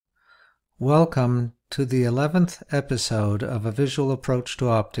Welcome to the 11th episode of A Visual Approach to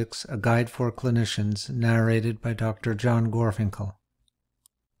Optics, a guide for clinicians, narrated by Dr. John Gorfinkel.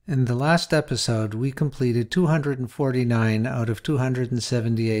 In the last episode, we completed 249 out of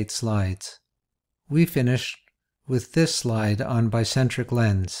 278 slides. We finished with this slide on bicentric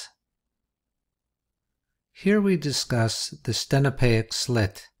lens. Here we discuss the Stenopeic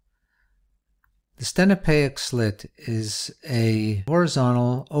slit. The Stenopeic slit is a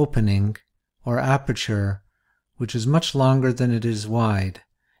horizontal opening or aperture which is much longer than it is wide.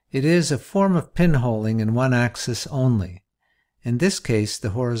 It is a form of pinholing in one axis only. In this case,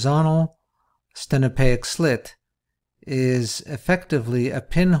 the horizontal Stenopeic slit is effectively a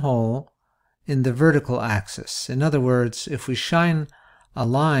pinhole in the vertical axis. In other words, if we shine a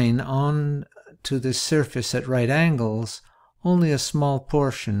line on to this surface at right angles, only a small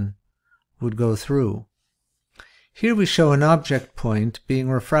portion would go through. Here we show an object point being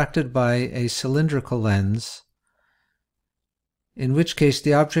refracted by a cylindrical lens, in which case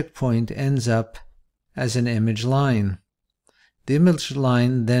the object point ends up as an image line. The image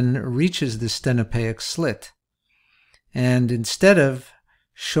line then reaches the Stenopeic slit, and instead of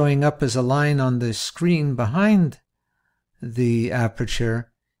showing up as a line on the screen behind the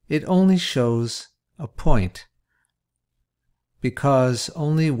aperture, it only shows a point, because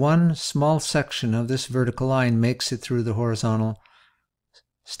only one small section of this vertical line makes it through the horizontal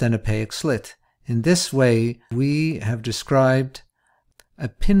Stenopeic slit. In this way, we have described a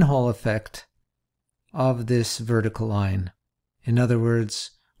pinhole effect of this vertical line. In other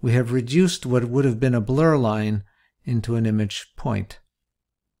words, we have reduced what would have been a blur line into an image point.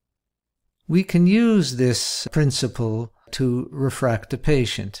 We can use this principle to refract a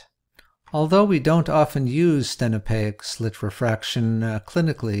patient. Although we don't often use Stenopeic slit refraction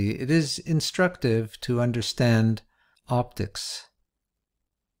clinically, it is instructive to understand optics.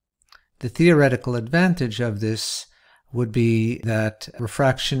 The theoretical advantage of this would be that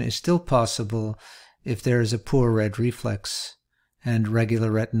refraction is still possible if there is a poor red reflex, and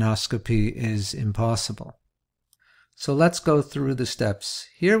regular retinoscopy is impossible. So let's go through the steps.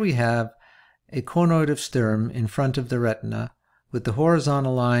 Here we have a conoid of Sturm in front of the retina, with the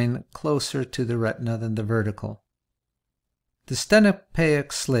horizontal line closer to the retina than the vertical. The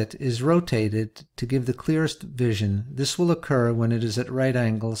Stenopeic slit is rotated to give the clearest vision. This will occur when it is at right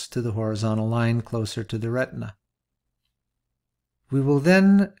angles to the horizontal line closer to the retina. We will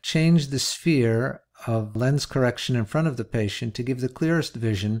then change the sphere of lens correction in front of the patient to give the clearest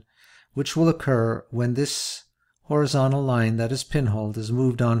vision, which will occur when this horizontal line that is pinholed is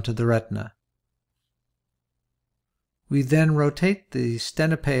moved on to the retina. We then rotate the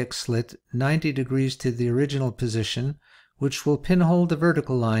Stenopeic slit 90 degrees to the original position, which will pinhole the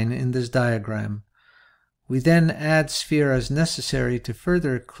vertical line in this diagram. We then add sphere as necessary to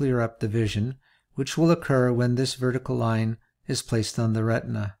further clear up the vision, which will occur when this vertical line is placed on the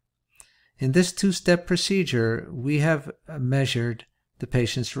retina. In this two-step procedure, we have measured the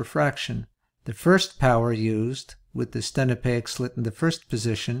patient's refraction. The first power used with the Stenopeic slit in the first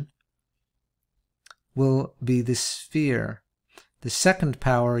position will be the sphere. The second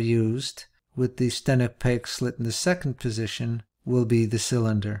power used with the Stenopeic slit in the second position will be the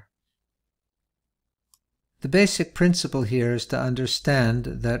cylinder. The basic principle here is to understand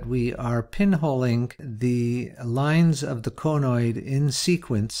that we are pinholing the lines of the conoid in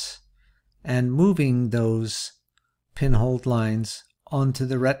sequence and moving those pinholed lines onto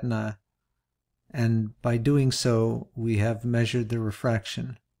the retina, and by doing so we have measured the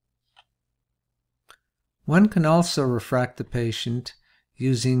refraction. One can also refract the patient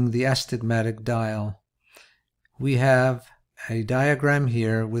using the Astigmatic dial. We have a diagram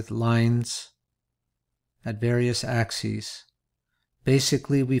here with lines at various axes.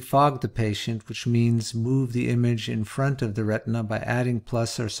 Basically, we fog the patient, which means move the image in front of the retina by adding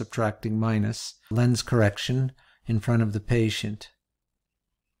plus or subtracting minus lens correction in front of the patient.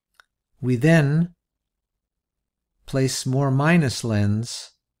 We then place more minus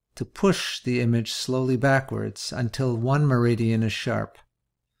lens to push the image slowly backwards until one meridian is sharp.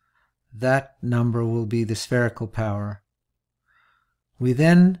 That number will be the spherical power. We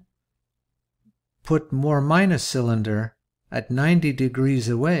then put more minus cylinder at 90 degrees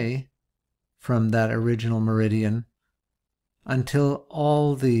away from that original meridian until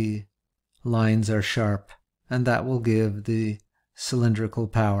all the lines are sharp, and that will give the cylindrical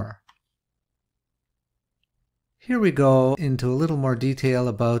power. Here we go into a little more detail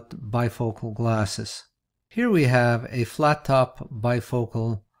about bifocal glasses. Here we have a flat top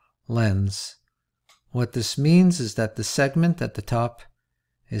bifocal lens. What this means is that the segment at the top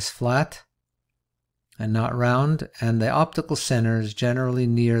is flat and not round, and the optical center is generally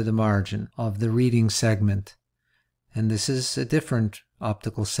near the margin of the reading segment. And this is a different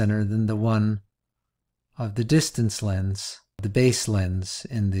optical center than the one of the distance lens, the base lens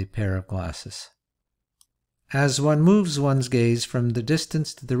in the pair of glasses. As one moves one's gaze from the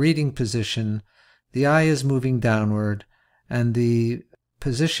distance to the reading position, the eye is moving downward, and the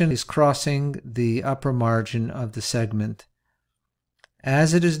position is crossing the upper margin of the segment.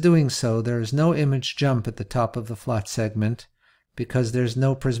 As it is doing so, there is no image jump at the top of the flat segment, because there's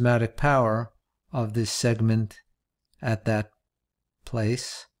no prismatic power of this segment at that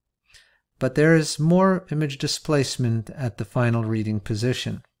place, but there is more image displacement at the final reading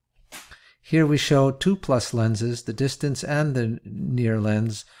position. Here we show two plus lenses, the distance and the near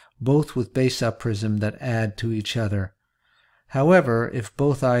lens, both with base up prism that add to each other. However, if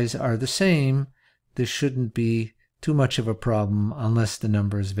both eyes are the same, this shouldn't be too much of a problem unless the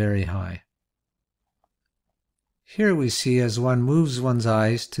number is very high. Here we see as one moves one's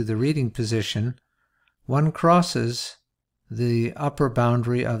eyes to the reading position, one crosses the upper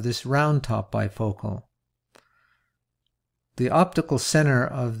boundary of this round top bifocal. The optical center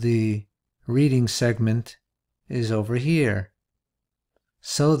of the reading segment is over here,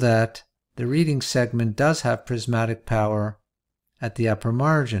 so that the reading segment does have prismatic power at the upper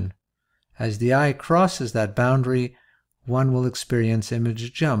margin. As the eye crosses that boundary, one will experience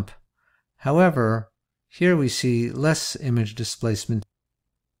image jump. However, here we see less image displacement.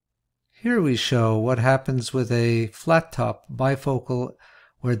 Here we show what happens with a flat top bifocal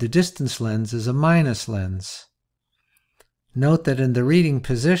where the distance lens is a minus lens. Note that in the reading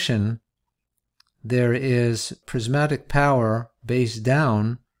position, there is prismatic power base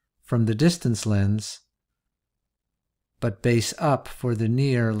down from the distance lens, but base up for the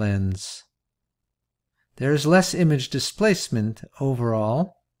near lens. There is less image displacement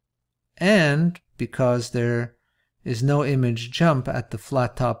overall, and because there is no image jump at the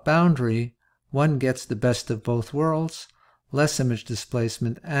flat top boundary, one gets the best of both worlds, less image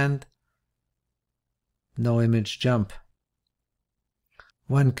displacement and no image jump.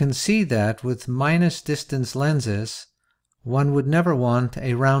 One can see that with minus distance lenses, one would never want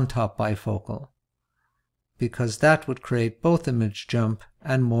a round top bifocal, because that would create both image jump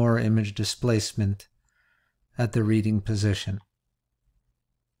and more image displacement at the reading position.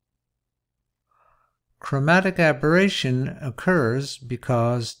 Chromatic aberration occurs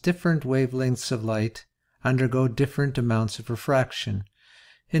because different wavelengths of light undergo different amounts of refraction.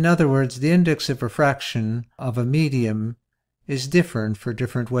 In other words, the index of refraction of a medium is different for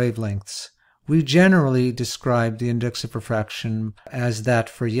different wavelengths. We generally describe the index of refraction as that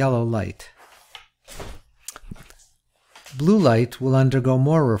for yellow light. Blue light will undergo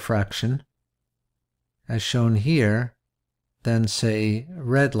more refraction, as shown here, than, say,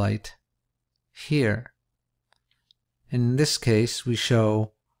 red light here. In this case, we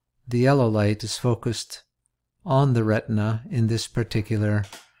show the yellow light is focused on the retina in this particular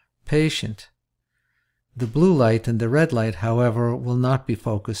patient. The blue light and the red light, however, will not be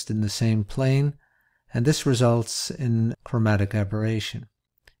focused in the same plane, and this results in chromatic aberration.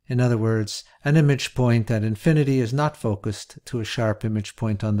 In other words, an image point at infinity is not focused to a sharp image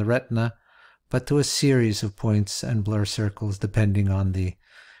point on the retina, but to a series of points and blur circles depending on the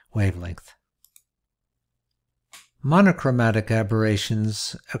wavelength. Monochromatic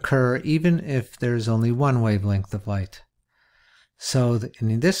aberrations occur even if there is only one wavelength of light. So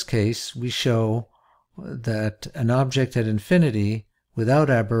in this case, we show that an object at infinity without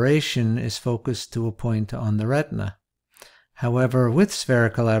aberration is focused to a point on the retina. However, with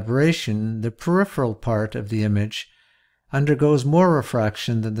spherical aberration, the peripheral part of the image undergoes more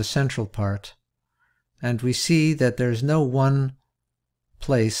refraction than the central part, and we see that there's no one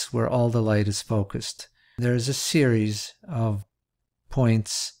place where all the light is focused. There is a series of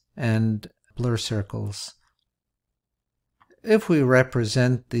points and blur circles. If we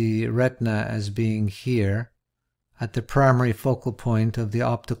represent the retina as being here, at the primary focal point of the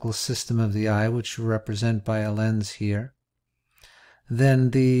optical system of the eye, which we represent by a lens here, then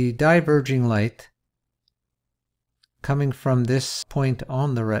the diverging light coming from this point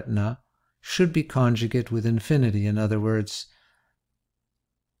on the retina should be conjugate with infinity. In other words,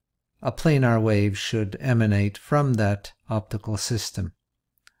 a planar wave should emanate from that optical system.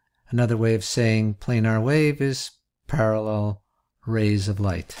 Another way of saying planar wave is parallel rays of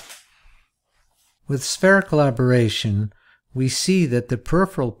light. With spherical aberration, we see that the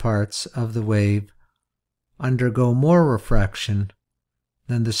peripheral parts of the wave undergo more refraction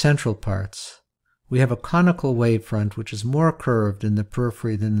than the central parts. We have a conical wavefront which is more curved in the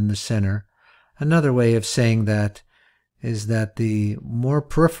periphery than in the center. Another way of saying that is that the more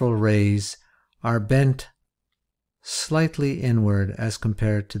peripheral rays are bent slightly inward as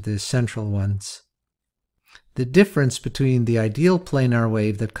compared to the central ones. The difference between the ideal planar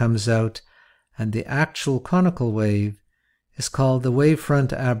wave that comes out and the actual conical wave is called the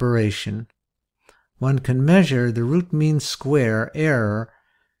wavefront aberration. One can measure the root mean square error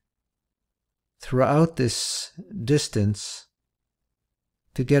throughout this distance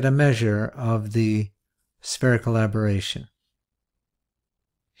to get a measure of the spherical aberration.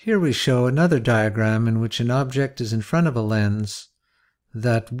 Here we show another diagram in which an object is in front of a lens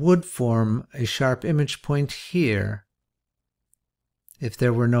that would form a sharp image point here if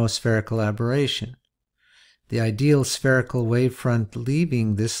there were no spherical aberration. The ideal spherical wavefront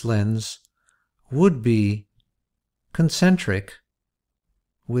leaving this lens would be concentric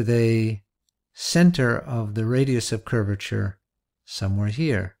with a center of the radius of curvature somewhere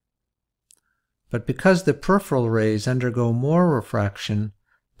here. But because the peripheral rays undergo more refraction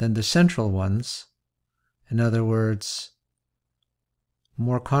than the central ones, in other words,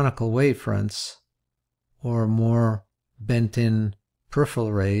 more conical wavefronts, or more bent-in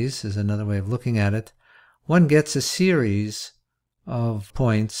peripheral rays is another way of looking at it, one gets a series of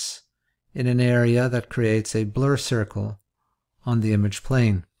points in an area that creates a blur circle on the image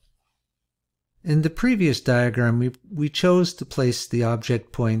plane. In the previous diagram, we chose to place the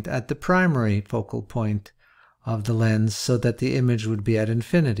object point at the primary focal point of the lens so that the image would be at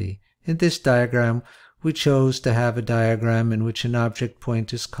infinity. In this diagram, we chose to have a diagram in which an object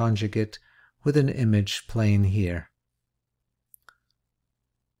point is conjugate with an image plane here.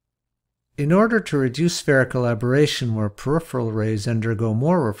 In order to reduce spherical aberration where peripheral rays undergo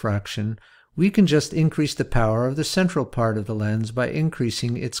more refraction, we can just increase the power of the central part of the lens by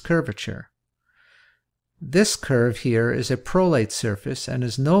increasing its curvature. This curve here is a prolate surface and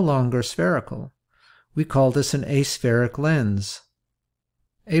is no longer spherical. We call this an aspheric lens.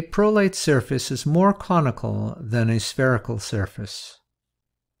 A prolate surface is more conical than a spherical surface.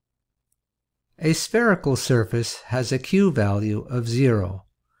 A spherical surface has a Q value of 0.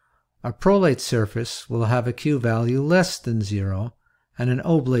 A prolate surface will have a Q value less than 0, and an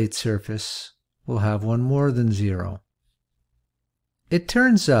oblate surface will have one more than 0. It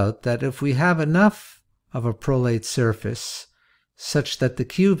turns out that if we have enough of a prolate surface such that the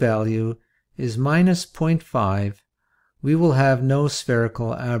Q value is minus 0.5, we will have no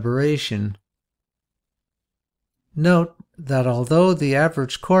spherical aberration. Note that although the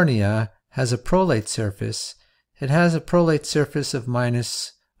average cornea has a prolate surface, it has a prolate surface of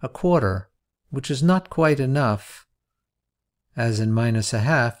minus a quarter, which is not quite enough, as in minus a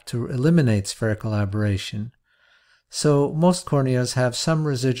half, to eliminate spherical aberration. So most corneas have some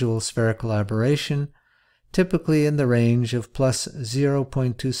residual spherical aberration, typically in the range of plus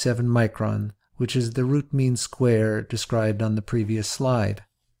 0.27 micron, which is the root mean square described on the previous slide.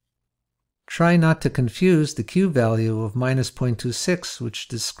 Try not to confuse the Q value of minus 0.26, which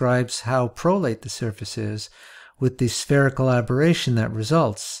describes how prolate the surface is, with the spherical aberration that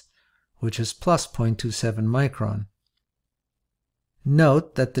results, which is plus 0.27 micron.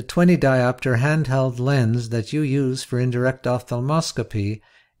 Note that the 20 diopter handheld lens that you use for indirect ophthalmoscopy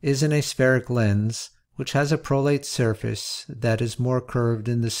is an aspheric lens, which has a prolate surface that is more curved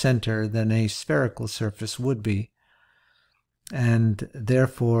in the center than a spherical surface would be, and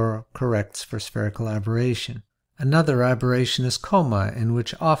therefore corrects for spherical aberration. Another aberration is coma, in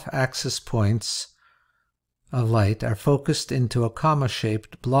which off-axis points of light are focused into a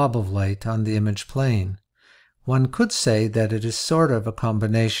comma-shaped blob of light on the image plane. One could say that it is sort of a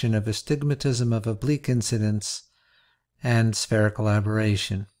combination of astigmatism of oblique incidence and spherical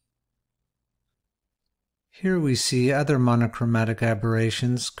aberration. Here we see other monochromatic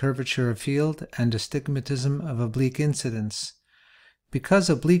aberrations, curvature of field, and astigmatism of oblique incidence. Because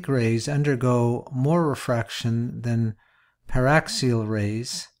oblique rays undergo more refraction than paraxial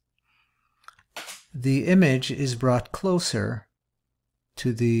rays, the image is brought closer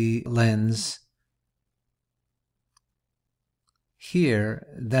to the lens here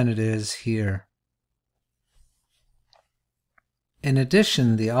than it is here. In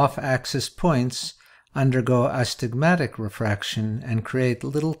addition, the off-axis points undergo astigmatic refraction and create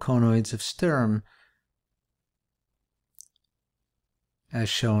little conoids of Sturm, as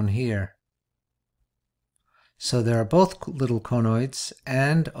shown here. So there are both little conoids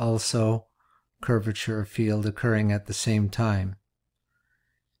and also curvature of field occurring at the same time.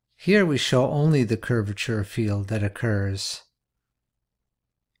 Here we show only the curvature of field that occurs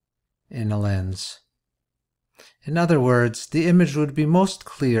in a lens. In other words, the image would be most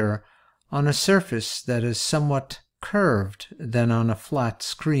clear on a surface that is somewhat curved than on a flat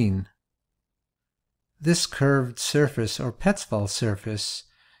screen. This curved surface, or Petzval surface,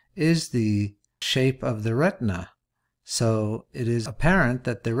 is the shape of the retina. So it is apparent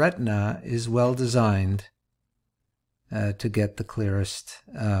that the retina is well designed to get the clearest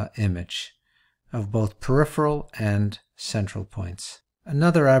image of both peripheral and central points.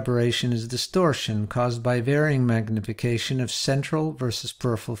 Another aberration is distortion caused by varying magnification of central versus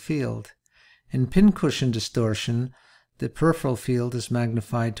peripheral field. In pincushion distortion, the peripheral field is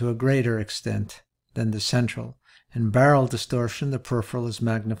magnified to a greater extent than the central. In barrel distortion, the peripheral is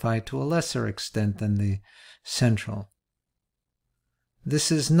magnified to a lesser extent than the central.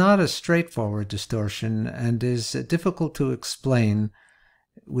 This is not a straightforward distortion and is difficult to explain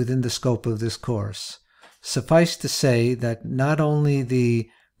within the scope of this course. Suffice to say that not only the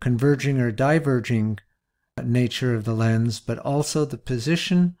converging or diverging nature of the lens, but also the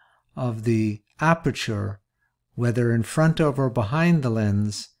position of the aperture, whether in front of or behind the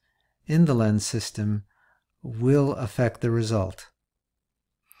lens, in the lens system, will affect the result.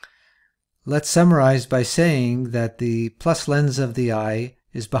 Let's summarize by saying that the plus lens of the eye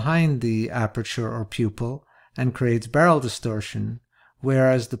is behind the aperture or pupil and creates barrel distortion,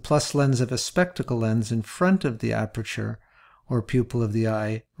 whereas the plus lens of a spectacle lens in front of the aperture or pupil of the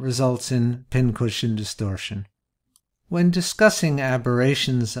eye results in pincushion distortion. When discussing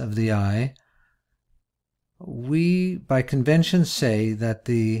aberrations of the eye, we by convention say that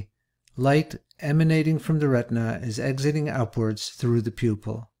the light emanating from the retina is exiting outwards through the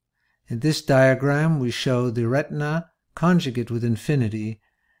pupil. In this diagram we show the retina conjugate with infinity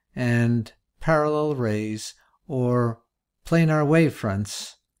and parallel rays or planar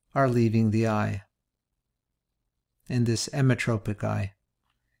wavefronts are leaving the eye in this emmetropic eye.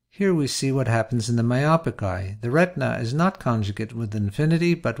 Here we see what happens in the myopic eye. The retina is not conjugate with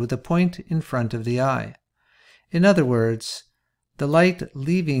infinity but with a point in front of the eye. In other words, the light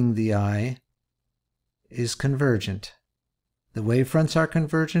leaving the eye is convergent. The wavefronts are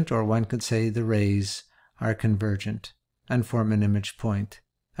convergent, or one could say the rays are convergent and form an image point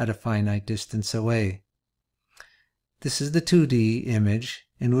at a finite distance away. This is the 2D image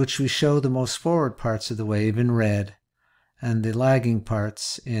in which we show the most forward parts of the wave in red and the lagging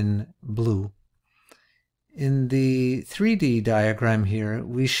parts in blue. In the 3D diagram here,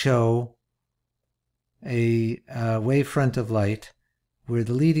 we show a wavefront of light where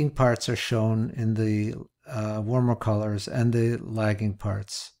the leading parts are shown in the warmer colors and the lagging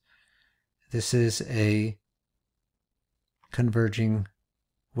parts. This is a converging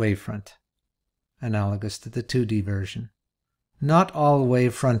wavefront, analogous to the 2D version. Not all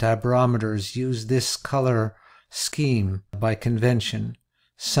wavefront aberrometers use this color scheme by convention.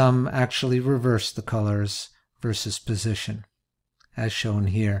 Some actually reverse the colors versus position, as shown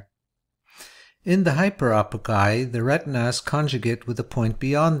here. In the hyperopic eye, the retina is conjugate with a point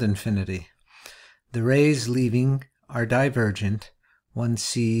beyond infinity. The rays leaving are divergent. One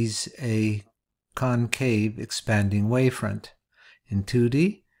sees a concave expanding wavefront in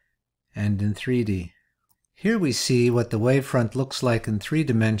 2D and in 3D. Here we see what the wavefront looks like in 3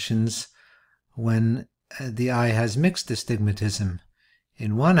 dimensions when the eye has mixed astigmatism.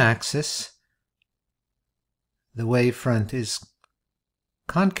 In one axis, the wavefront is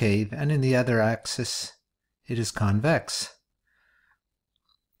concave, and in the other axis, it is convex.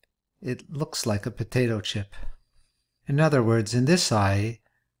 It looks like a potato chip. In other words, in this eye,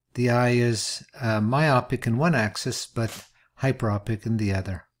 the eye is myopic in one axis, but hyperopic in the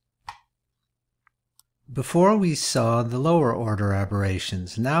other. Before we saw the lower order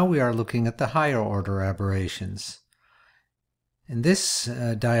aberrations. Now we are looking at the higher order aberrations. In this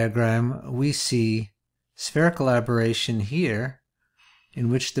diagram, we see spherical aberration here, in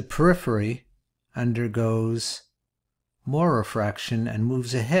which the periphery undergoes more refraction and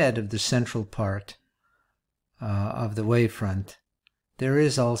moves ahead of the central part of the wavefront. There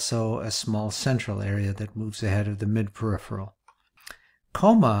is also a small central area that moves ahead of the mid-peripheral.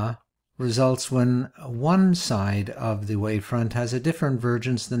 Coma results when one side of the wavefront has a different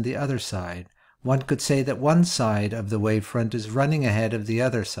vergence than the other side. One could say that one side of the wavefront is running ahead of the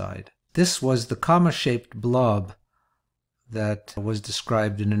other side. This was the comma-shaped blob that was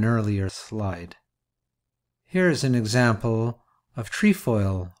described in an earlier slide. Here is an example of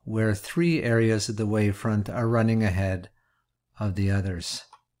trefoil where 3 areas of the wavefront are running ahead of the others.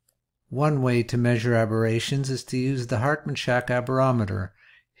 One way to measure aberrations is to use the Hartmann-Shack aberrometer.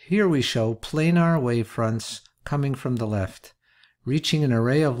 Here we show planar wavefronts coming from the left, reaching an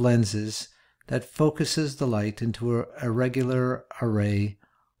array of lenses that focuses the light into a regular array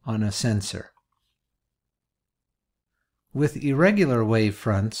on a sensor. With irregular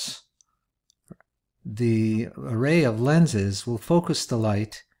wavefronts, the array of lenses will focus the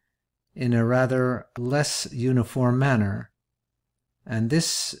light in a rather less uniform manner, and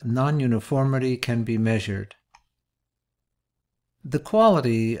this non-uniformity can be measured. The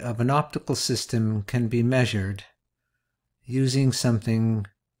quality of an optical system can be measured using something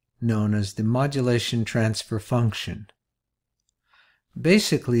known as the modulation transfer function.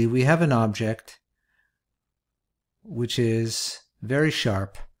 Basically, we have an object which is very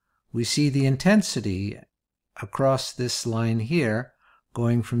sharp. We see the intensity across this line here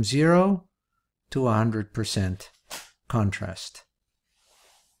going from 0 to 100% contrast.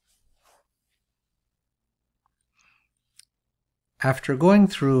 After going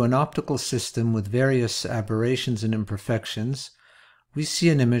through an optical system with various aberrations and imperfections, we see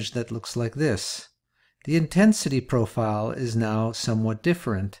an image that looks like this. The intensity profile is now somewhat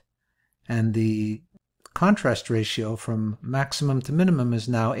different, and the contrast ratio from maximum to minimum is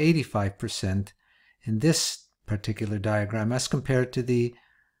now 85% in this particular diagram as compared to the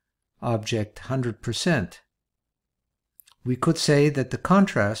object 100%. We could say that the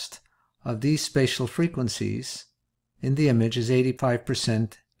contrast of these spatial frequencies in the image is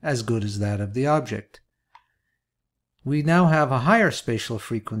 85% as good as that of the object. We now have a higher spatial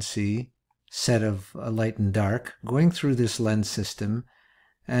frequency set of light and dark going through this lens system,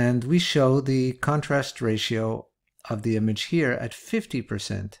 and we show the contrast ratio of the image here at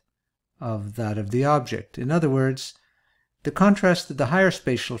 50% of that of the object. In other words, the contrast of the higher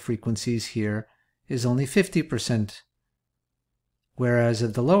spatial frequencies here is only 50%, whereas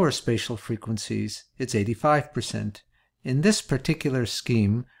of the lower spatial frequencies it's 85%. In this particular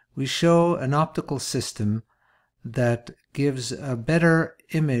scheme, we show an optical system that gives a better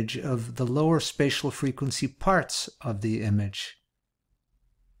image of the lower spatial frequency parts of the image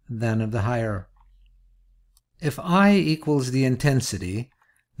than of the higher. If I equals the intensity,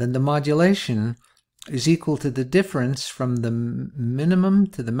 then the modulation is equal to the difference from the minimum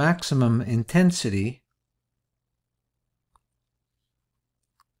to the maximum intensity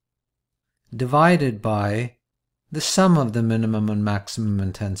divided by the sum of the minimum and maximum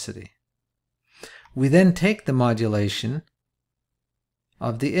intensity. We then take the modulation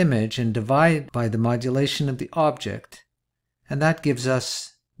of the image and divide by the modulation of the object, and that gives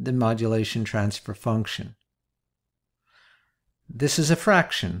us the modulation transfer function. This is a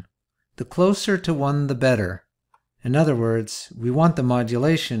fraction. The closer to 1 the better. In other words, we want the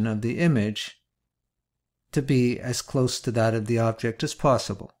modulation of the image to be as close to that of the object as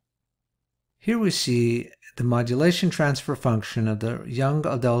possible. Here we see the modulation transfer function of the young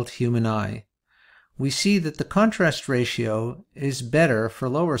adult human eye. We see that the contrast ratio is better for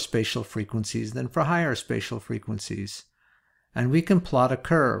lower spatial frequencies than for higher spatial frequencies, and we can plot a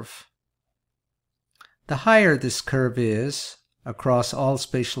curve. The higher this curve is across all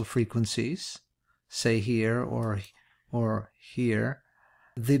spatial frequencies, say here or here,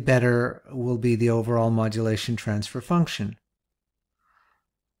 the better will be the overall modulation transfer function.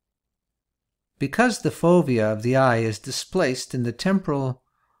 Because the fovea of the eye is displaced in the temporal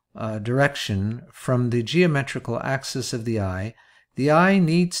direction from the geometrical axis of the eye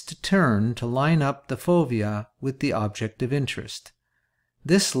needs to turn to line up the fovea with the object of interest.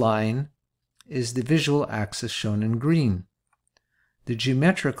 This line is the visual axis shown in green. The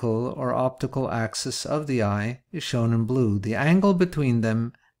geometrical or optical axis of the eye is shown in blue. The angle between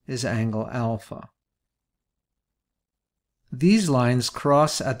them is angle alpha. These lines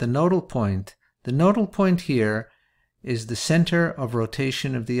cross at the nodal point. The nodal point here is the center of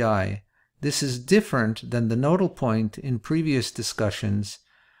rotation of the eye. This is different than the nodal point in previous discussions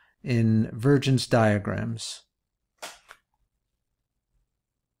in Vergence diagrams.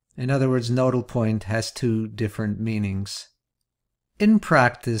 In other words, nodal point has two different meanings. In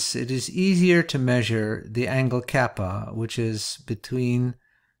practice, it is easier to measure the angle kappa, which is between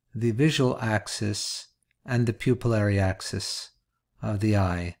the visual axis and the pupillary axis of the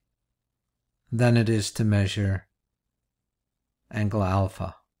eye, than it is to measure angle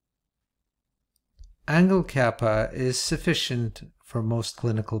alpha. Angle kappa is sufficient for most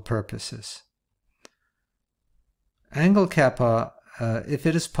clinical purposes. Angle kappa, if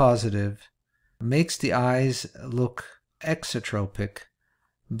it is positive, makes the eyes look exotropic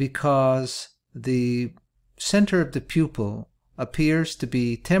because the center of the pupil appears to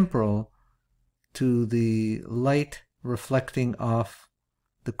be temporal to the light reflecting off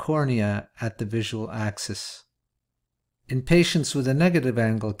the cornea at the visual axis. In patients with a negative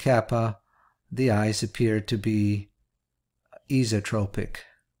angle kappa, the eyes appear to be esotropic.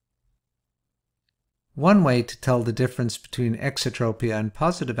 One way to tell the difference between exotropia and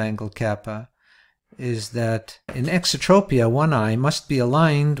positive angle kappa is that in exotropia, one eye must be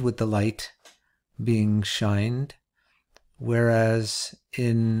aligned with the light being shined, whereas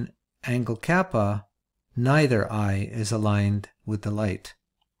in angle kappa, neither eye is aligned with with the light.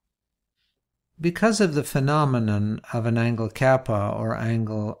 Because of the phenomenon of an angle kappa or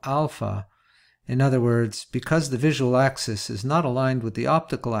angle alpha, in other words, because the visual axis is not aligned with the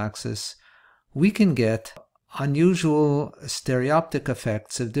optical axis, we can get unusual stereoptic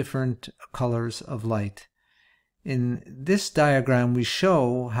effects of different colors of light. In this diagram, we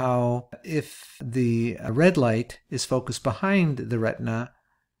show how if the red light is focused behind the retina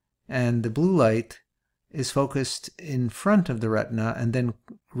and the blue light is focused in front of the retina and then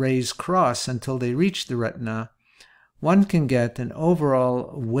rays cross until they reach the retina, one can get an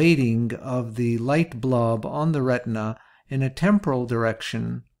overall weighting of the light blob on the retina in a temporal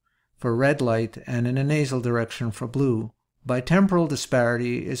direction for red light and in a nasal direction for blue. Bitemporal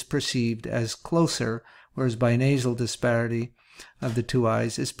disparity is perceived as closer, whereas binasal disparity of the two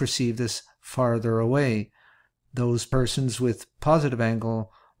eyes is perceived as farther away. Those persons with positive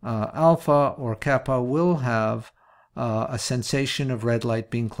angle alpha or kappa will have a sensation of red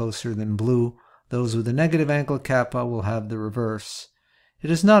light being closer than blue. Those with a negative angle kappa will have the reverse. It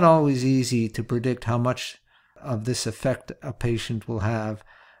is not always easy to predict how much of this effect a patient will have,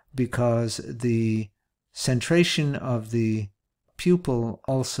 because the centration of the pupil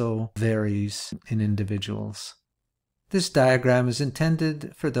also varies in individuals. This diagram is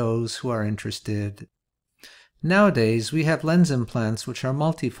intended for those who are interested. Nowadays, we have lens implants which are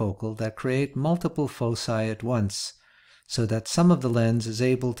multifocal that create multiple foci at once, so that some of the lens is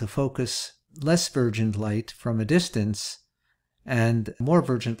able to focus less vergent light from a distance and more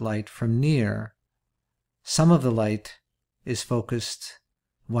vergent light from near. Some of the light is focused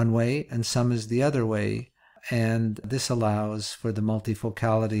one way and some is the other way, and this allows for the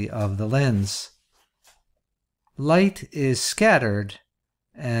multifocality of the lens. Light is scattered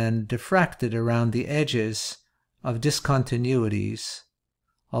and diffracted around the edges of discontinuities.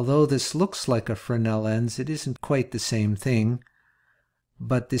 Although this looks like a Fresnel lens, it isn't quite the same thing,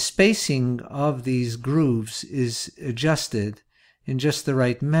 but the spacing of these grooves is adjusted in just the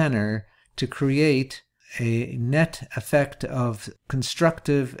right manner to create a net effect of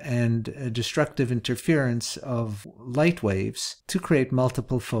constructive and destructive interference of light waves to create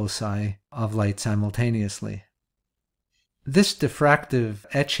multiple foci of light simultaneously. This diffractive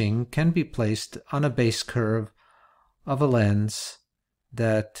etching can be placed on a base curve of a lens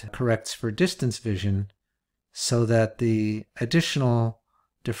that corrects for distance vision, so that the additional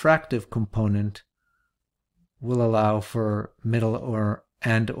diffractive component will allow for middle or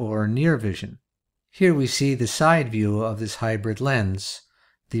near vision. Here we see the side view of this hybrid lens,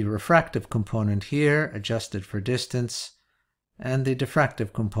 the refractive component here adjusted for distance, and the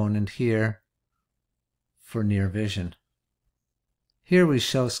diffractive component here for near vision. Here we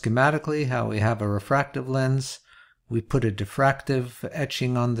show schematically how we have a refractive lens, we put a diffractive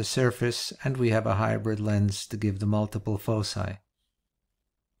etching on the surface, and we have a hybrid lens to give the multiple foci.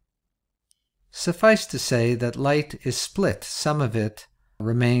 Suffice to say that light is split. Some of it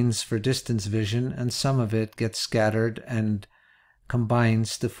remains for distance vision, and some of it gets scattered and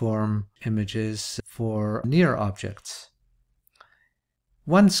combines to form images for near objects.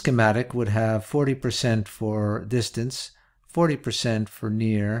 One schematic would have 40% for distance, 40% for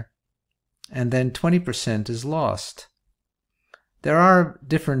near, and then 20% is lost. There are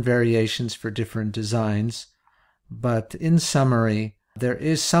different variations for different designs, but in summary, there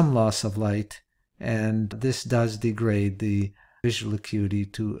is some loss of light, and this does degrade the visual acuity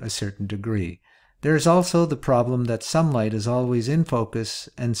to a certain degree. There is also the problem that some light is always in focus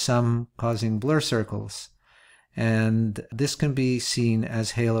and some causing blur circles, and this can be seen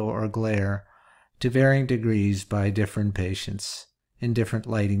as halo or glare to varying degrees by different patients in different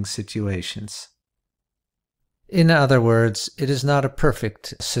lighting situations. In other words, it is not a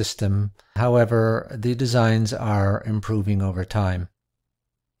perfect system. However, the designs are improving over time.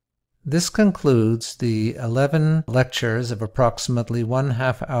 This concludes the 11 lectures of approximately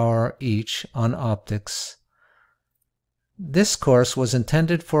 1/2 hour each on optics. This course was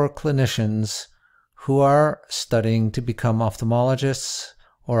intended for clinicians who are studying to become ophthalmologists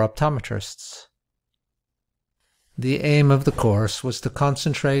or optometrists. The aim of the course was to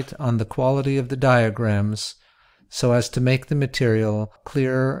concentrate on the quality of the diagrams so as to make the material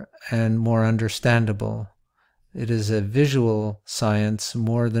clearer and more understandable. It is a visual science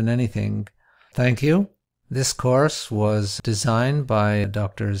more than anything. Thank you. This course was designed by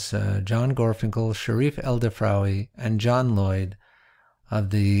Drs. John Gorfinkel, Sharif Eldefraoui, and John Lloyd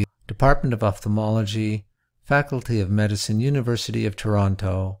of the Department of Ophthalmology, Faculty of Medicine, University of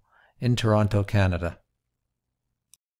Toronto, in Toronto, Canada.